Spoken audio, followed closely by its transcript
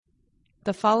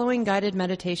The following guided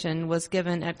meditation was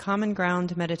given at Common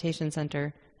Ground Meditation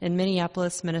Center in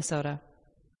Minneapolis, Minnesota.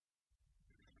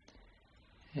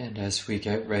 And as we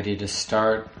get ready to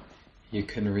start, you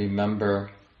can remember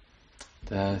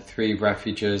the 3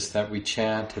 refuges that we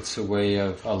chant. It's a way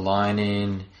of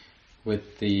aligning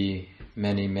with the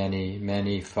many, many,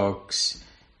 many folks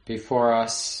before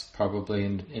us, probably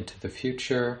into the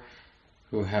future,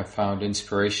 who have found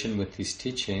inspiration with these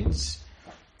teachings.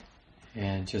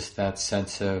 And just that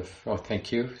sense of, oh,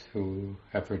 thank you,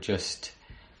 whoever just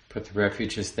put the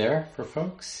refuges there for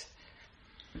folks.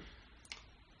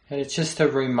 And it's just a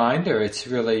reminder, it's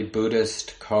really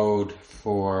Buddhist code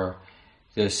for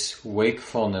this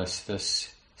wakefulness,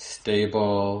 this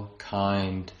stable,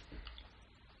 kind,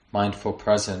 mindful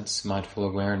presence, mindful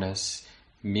awareness,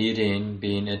 meeting,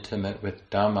 being intimate with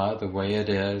Dhamma the way it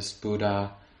is.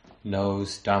 Buddha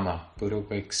knows Dhamma. Buddha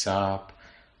wakes up.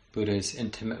 Buddha is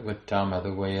intimate with Dhamma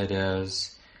the way it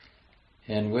is.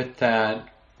 And with that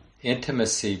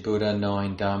intimacy, Buddha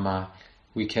knowing Dhamma,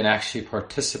 we can actually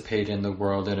participate in the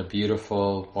world in a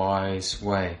beautiful, wise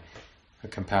way, a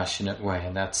compassionate way,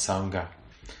 and that's Sangha.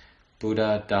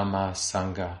 Buddha, Dhamma,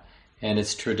 Sangha. And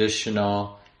it's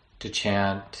traditional to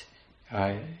chant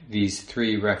these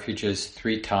 3 refuges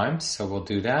 3 times, so we'll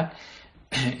do that.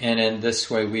 And in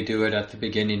this way, we do it at the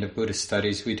beginning of Buddhist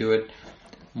studies. We do it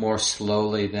more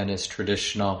slowly than is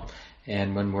traditional.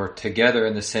 And when we're together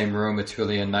in the same room, it's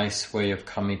really a nice way of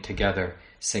coming together,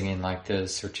 singing like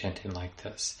this or chanting like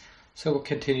this. So we'll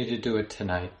continue to do it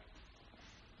tonight.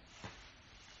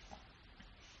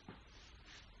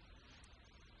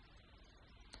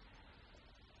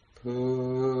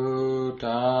 Buddhaṃ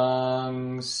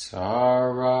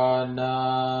saraṇaṃ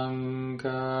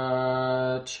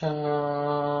gacchāmi,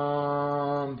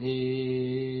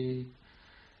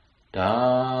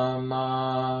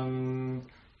 Dhammāṃ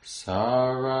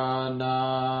saraṇaṃ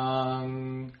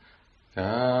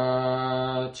gacchāmi,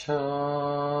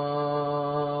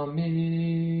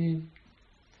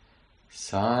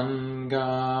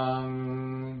 Saṅghāṃ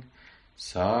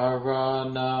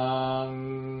saraṇaṃ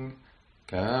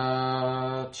gacchāmi,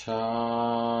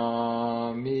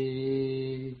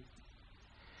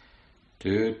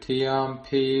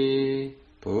 Dutiyampi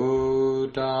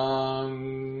Buddhaṃ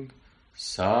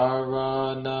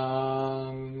saraṇaṃ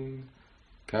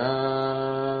gacchāmi,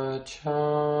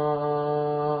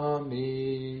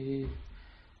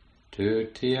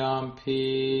 Dutiyampi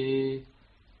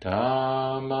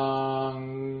Dhammāṃ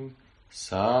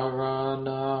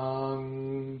saraṇaṃ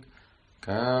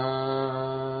gacchāmi,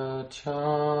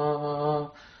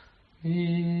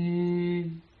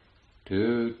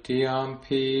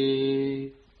 Dutiyampi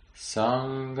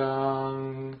Saṅghāṃ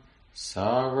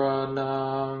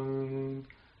saraṇaṃ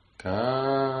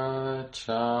gacchāmi,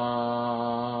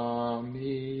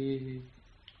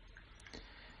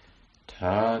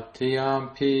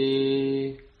 Tatiyampi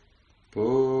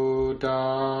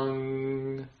Buddhaṃ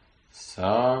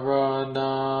saraṇaṃ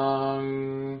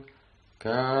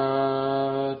gacchāmi,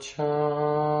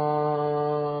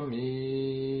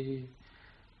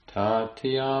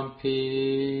 Tatiyampi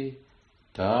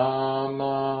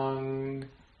Dhammāṃ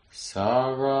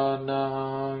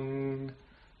saraṇaṃ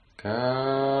gacchāmi,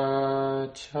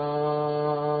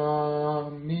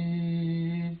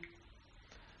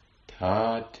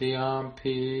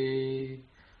 Tatiyampi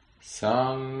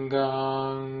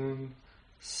Saṅghāṃ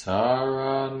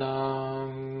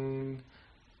saraṇaṃ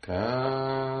gacchāmi.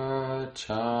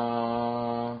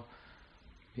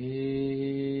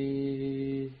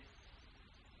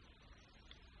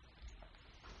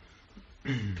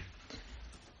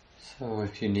 So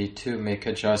if you need to, make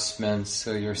adjustments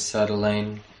so you're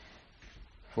settling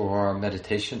for our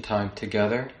meditation time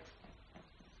together.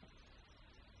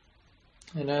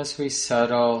 And as we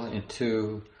settle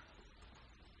into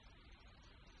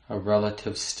a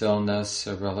relative stillness,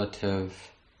 a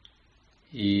relative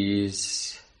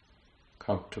ease,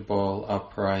 comfortable,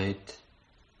 upright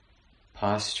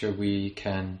posture, we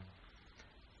can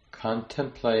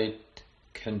contemplate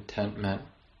contentment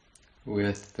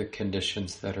with the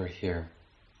conditions that are here.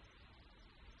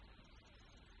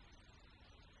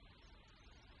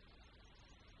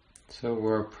 So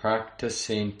we're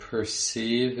practicing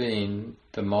perceiving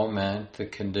the moment, the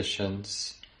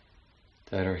conditions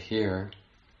that are here,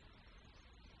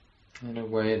 in a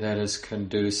way that is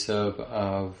conducive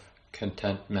of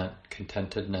contentment,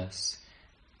 contentedness,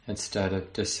 instead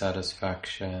of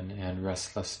dissatisfaction and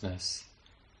restlessness.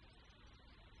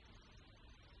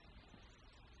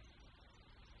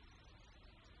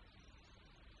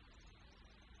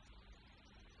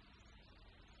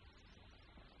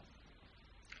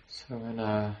 So in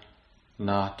a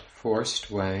not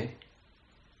forced way,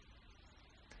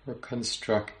 or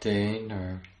constructing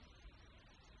or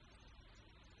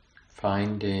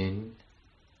finding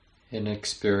an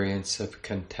experience of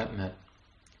contentment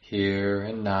here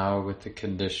and now with the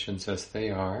conditions as they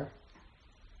are.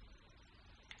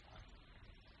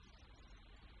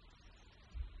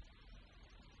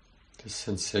 The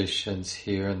sensations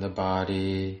here in the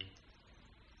body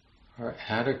are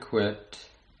adequate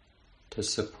to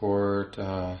support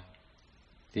the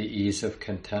ease of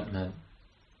contentment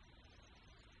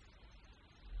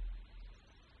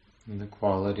and the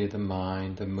quality of the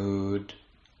mind, the mood,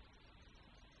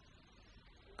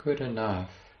 good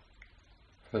enough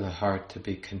for the heart to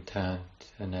be content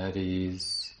and at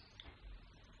ease,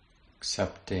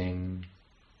 accepting.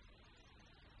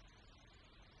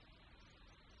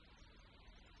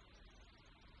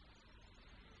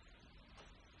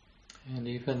 And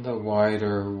even the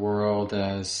wider world,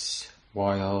 as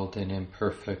wild and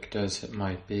imperfect as it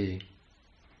might be,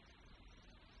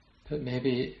 but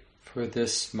maybe for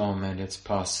this moment it's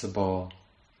possible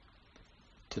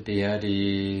to be at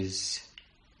ease,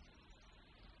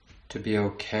 to be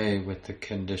okay with the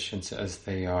conditions as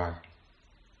they are.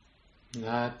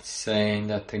 Not saying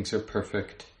that things are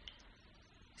perfect,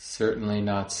 certainly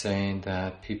not saying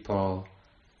that people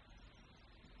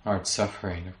aren't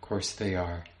suffering, of course they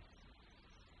are.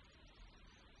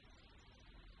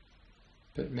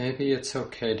 But maybe it's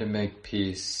okay to make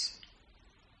peace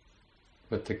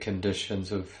with the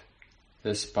conditions of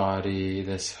this body,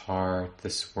 this heart,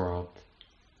 this world,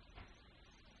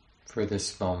 for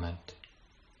this moment.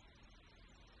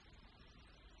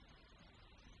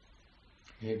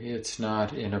 Maybe it's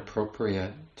not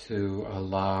inappropriate to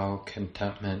allow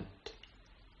contentment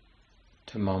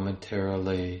to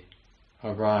momentarily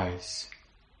arise.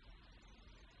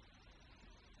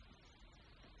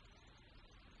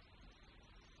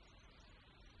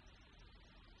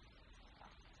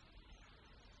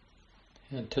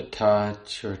 And to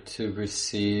touch or to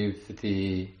receive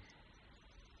the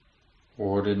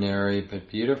ordinary but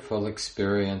beautiful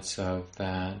experience of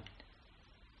that,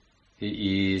 the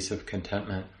ease of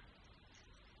contentment,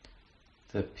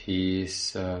 the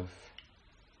peace of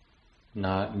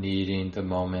not needing the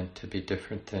moment to be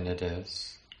different than it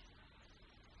is.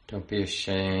 Don't be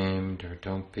ashamed or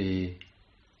don't be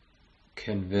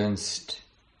convinced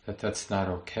that that's not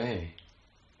okay.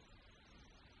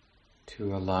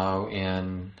 To allow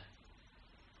in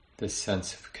this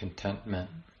sense of contentment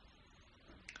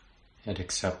and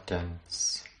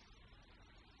acceptance.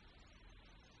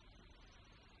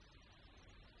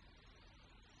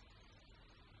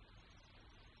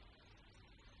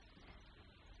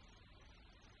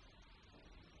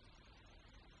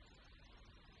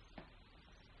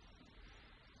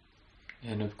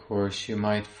 And of course you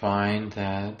might find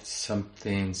that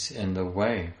something's in the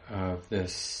way of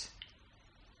this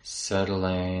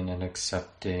settling and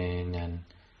accepting and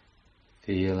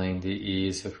feeling the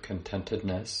ease of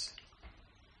contentedness.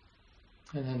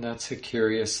 And then that's a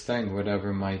curious thing,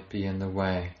 whatever might be in the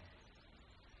way.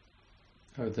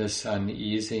 Or this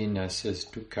uneasiness is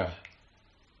dukkha.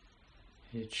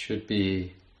 It should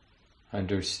be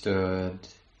understood.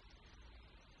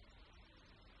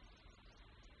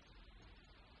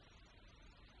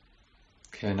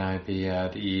 Can I be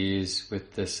at ease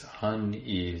with this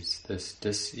unease, this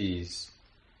dis-ease?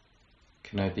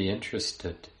 Can I be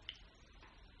interested?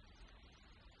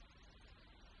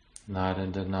 Not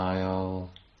in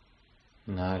denial,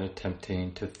 not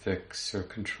attempting to fix or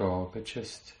control, but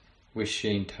just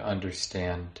wishing to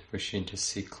understand, wishing to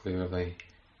see clearly.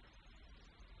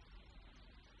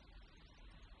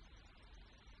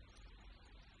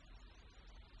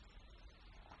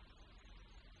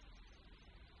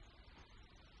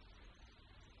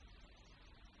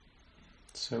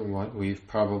 So what we've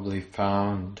probably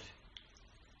found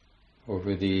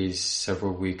over these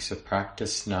several weeks of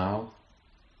practice now,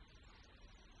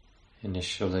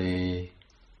 initially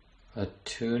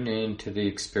attuning to the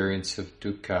experience of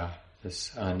dukkha,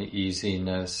 this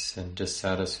uneasiness and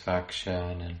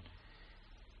dissatisfaction and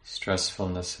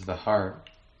stressfulness of the heart.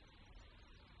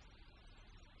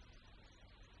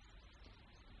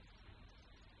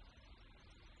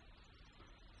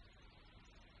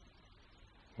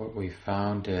 What we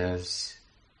found is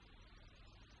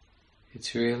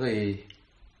it's really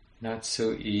not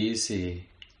so easy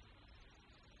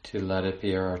to let it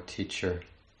be our teacher.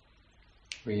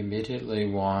 We immediately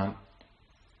want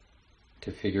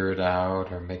to figure it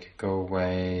out or make it go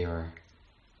away or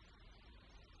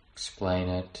explain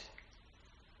it.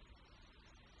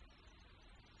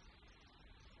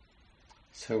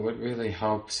 So what really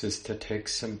helps is to take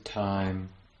some time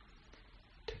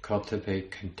to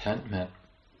cultivate contentment,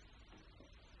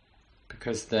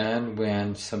 Because then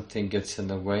when something gets in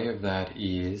the way of that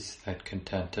ease, that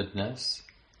contentedness,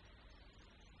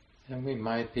 then we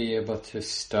might be able to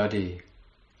study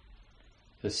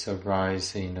this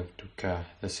arising of dukkha,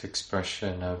 this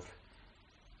expression of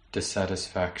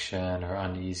dissatisfaction or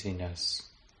uneasiness,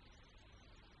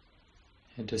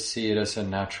 and to see it as a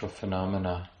natural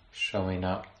phenomena showing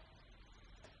up,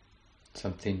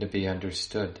 something to be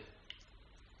understood.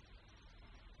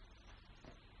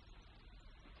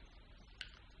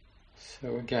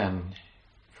 So again,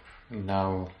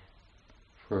 now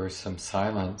for some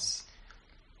silence,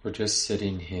 we're just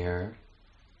sitting here,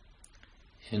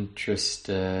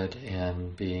 interested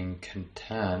in being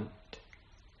content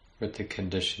with the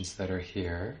conditions that are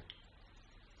here,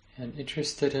 and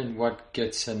interested in what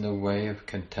gets in the way of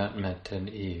contentment and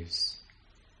ease,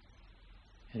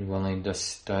 and willing to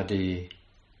study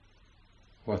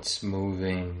what's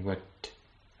moving, what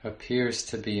appears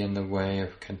to be in the way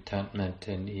of contentment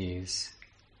and ease,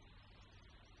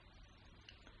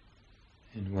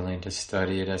 and willing to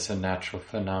study it as a natural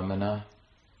phenomena.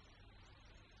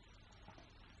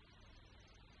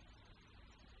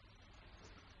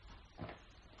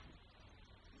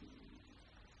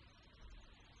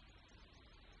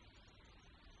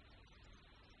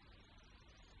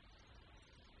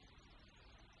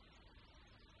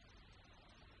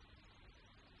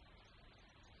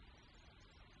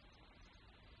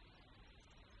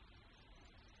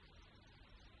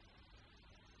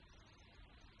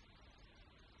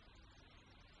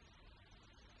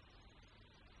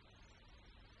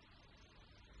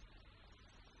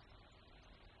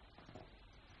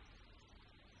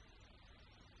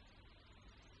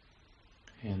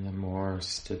 And the more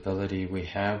stability we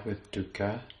have with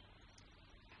dukkha,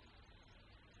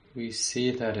 we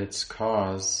see that its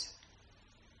cause,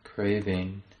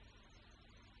 craving,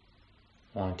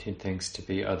 wanting things to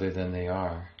be other than they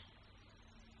are,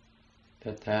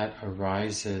 that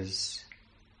arises,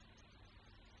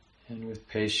 and with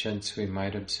patience we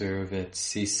might observe it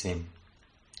ceasing,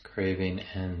 craving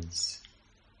ends.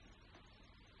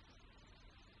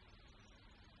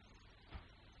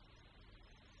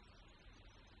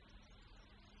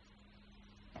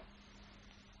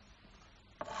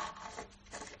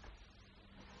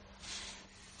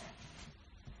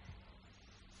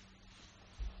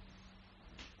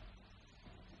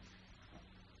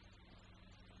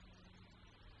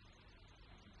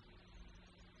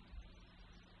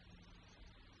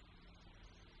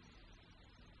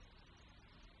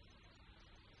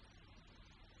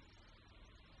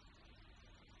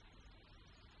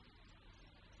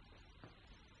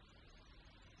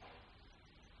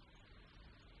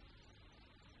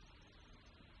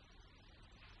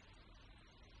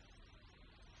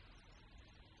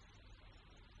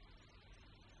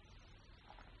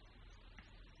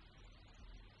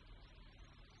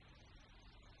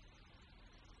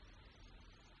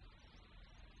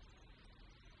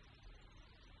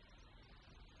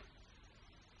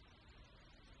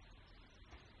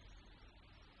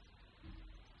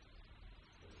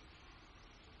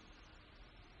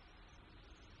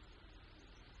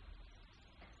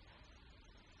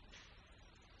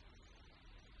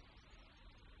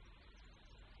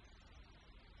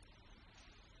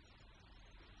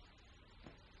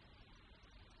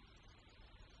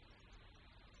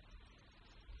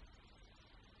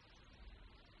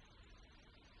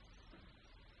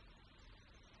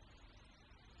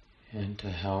 And to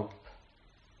help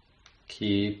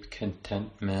keep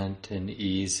contentment and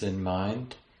ease in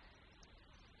mind,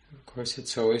 of course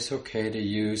it's always okay to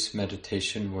use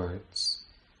meditation words.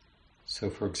 So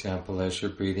for example, as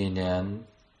you're breathing in,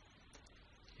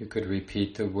 you could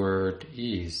repeat the word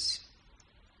ease.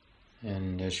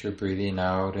 And as you're breathing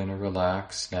out in a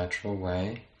relaxed, natural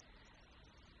way,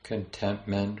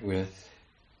 contentment with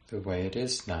the way it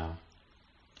is now,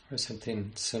 or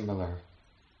something similar.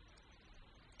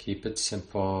 Keep it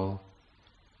simple.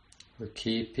 We're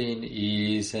keeping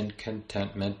ease and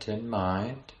contentment in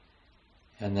mind,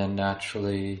 and then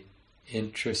naturally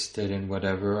interested in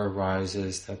whatever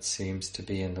arises that seems to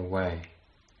be in the way.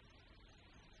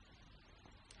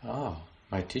 Oh,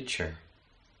 my teacher.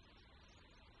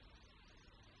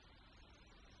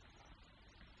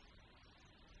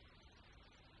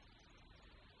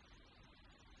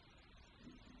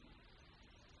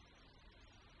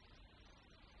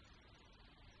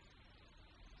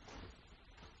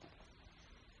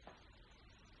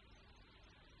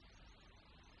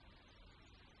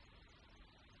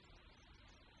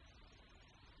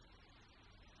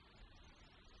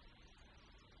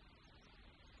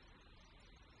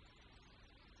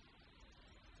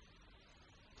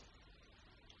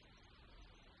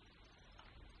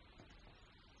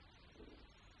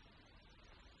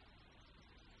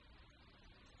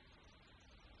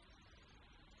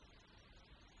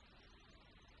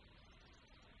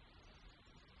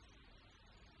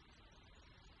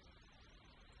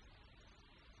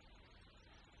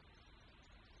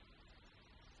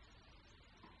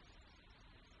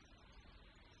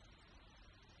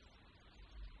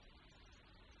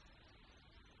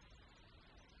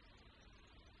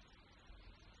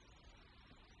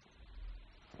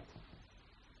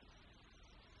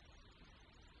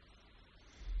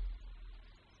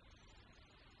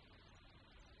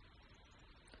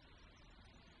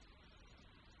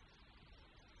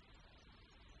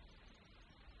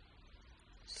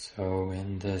 So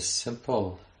in this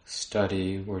simple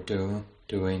study we're doing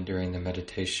during the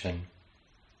meditation,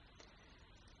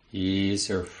 ease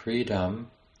or freedom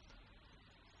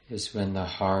is when the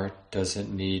heart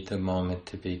doesn't need the moment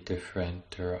to be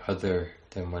different or other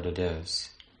than what it is.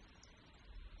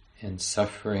 And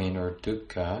suffering or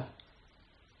dukkha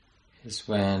is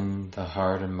when the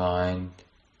heart and mind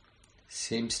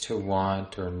seems to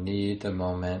want or need the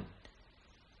moment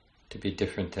to be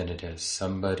different than it is.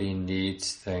 Somebody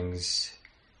needs things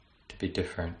to be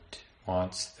different,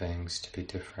 wants things to be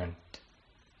different.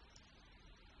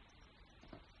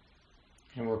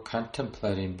 And we're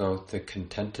contemplating both the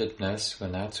contentedness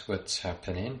when that's what's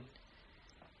happening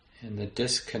and the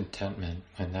discontentment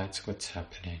when that's what's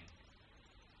happening.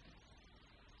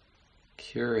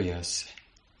 Curious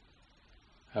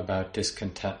about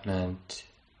discontentment,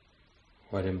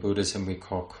 what in Buddhism we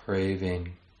call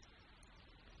craving,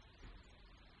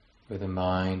 where the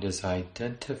mind is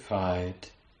identified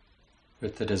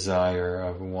with the desire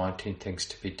of wanting things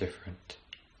to be different.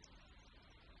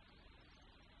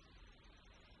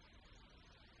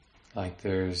 Like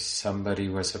there's somebody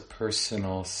with a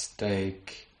personal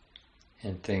stake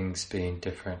in things being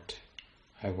different.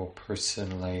 I will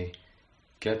personally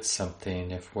get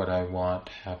something if what I want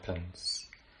happens.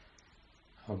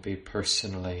 I'll be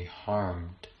personally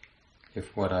harmed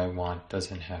if what I want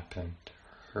doesn't happen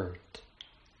or hurt.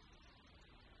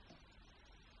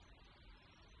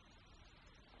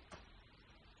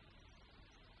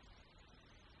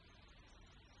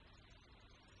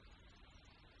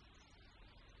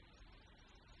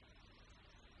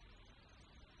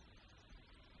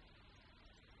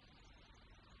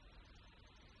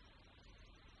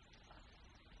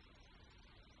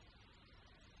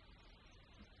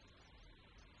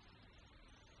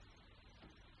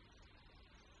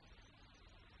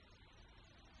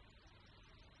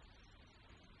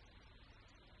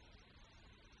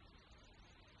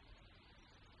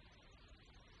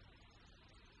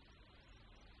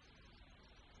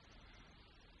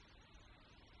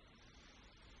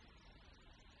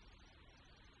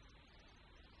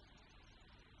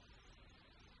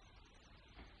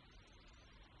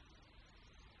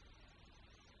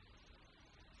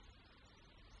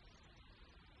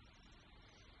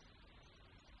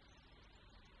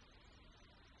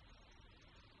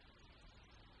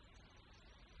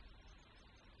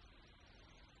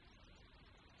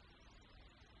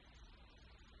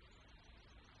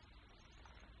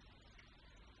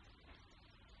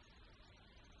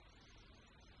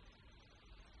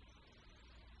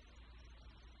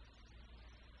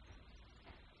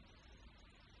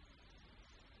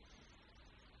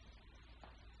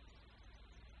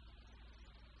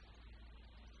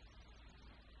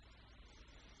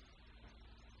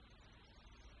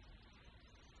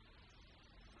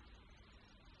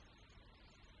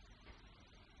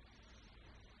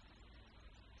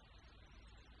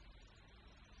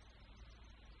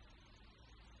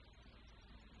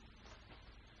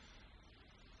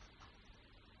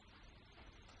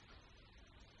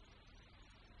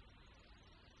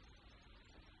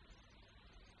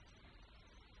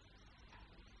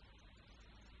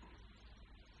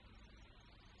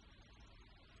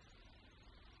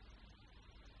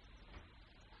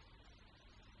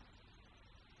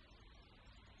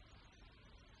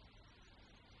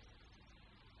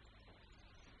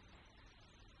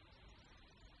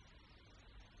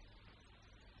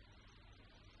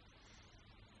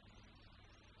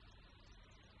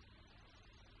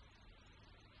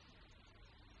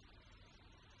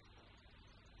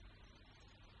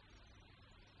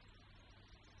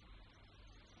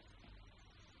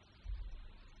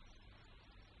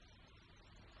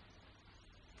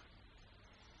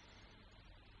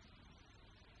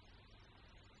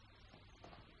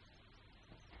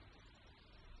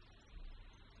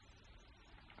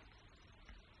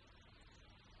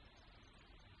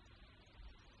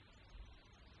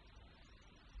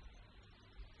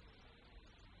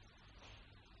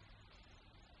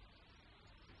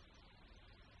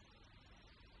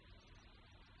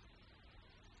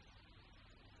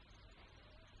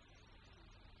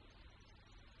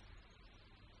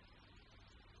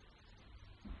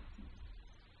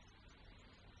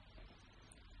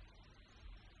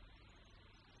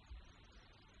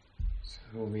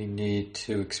 So we need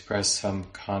to express some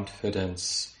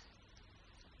confidence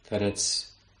that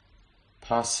it's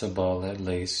possible, at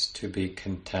least, to be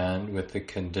content with the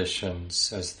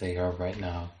conditions as they are right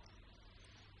now.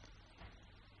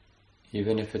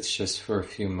 Even if it's just for a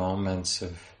few moments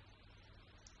of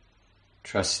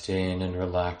trusting and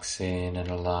relaxing and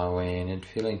allowing and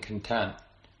feeling content.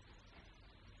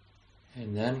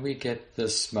 And then we get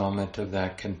this moment of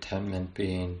that contentment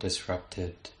being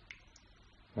disrupted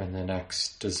when the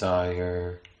next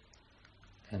desire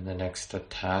and the next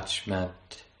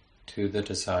attachment to the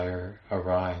desire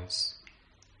arise.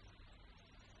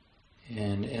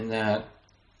 And in that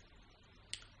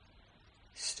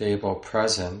stable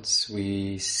presence,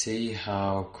 we see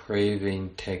how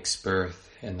craving takes birth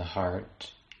in the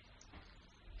heart,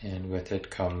 and with it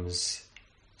comes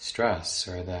stress,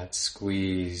 or that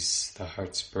squeeze. The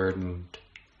heart's burdened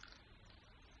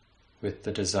with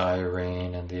the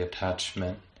desiring and the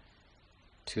attachment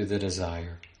to the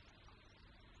desire.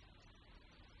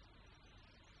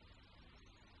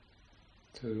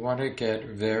 So we want to get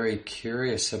very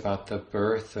curious about the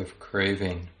birth of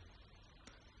craving,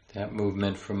 that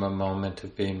movement from a moment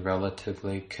of being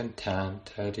relatively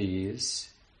content, at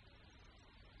ease,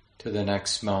 to the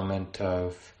next moment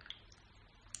of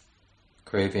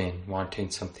craving,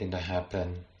 wanting something to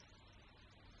happen,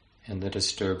 and the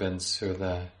disturbance or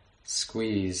the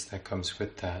squeeze that comes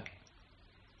with that.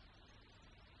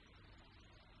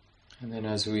 And then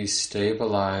as we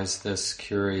stabilize this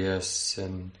curious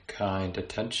and kind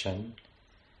attention,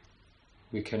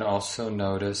 we can also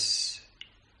notice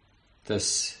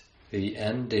the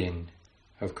ending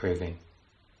of craving.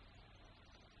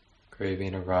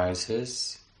 Craving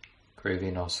arises,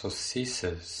 craving also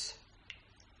ceases.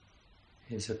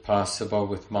 Is it possible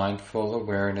with mindful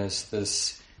awareness,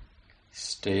 this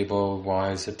stable,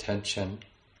 wise attention,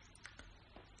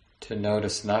 to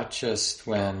notice not just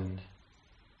when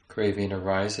craving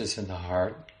arises in the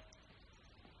heart,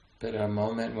 but a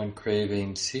moment when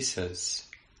craving ceases?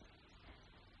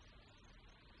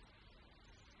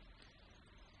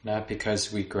 Not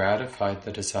because we gratified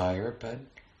the desire, but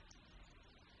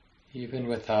even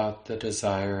without the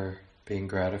desire being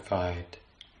gratified,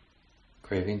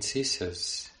 craving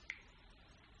ceases.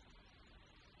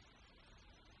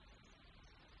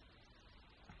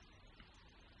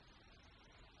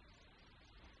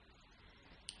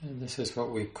 And this is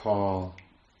what we call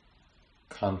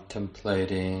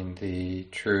contemplating the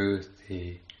truth,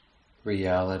 the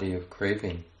reality of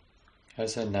craving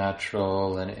as a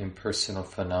natural and impersonal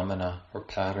phenomena or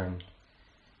pattern,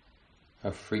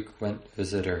 a frequent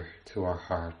visitor to our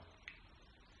heart.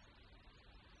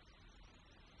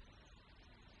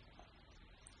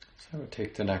 So we'll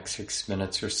take the next 6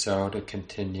 minutes or so to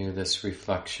continue this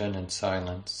reflection in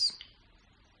silence.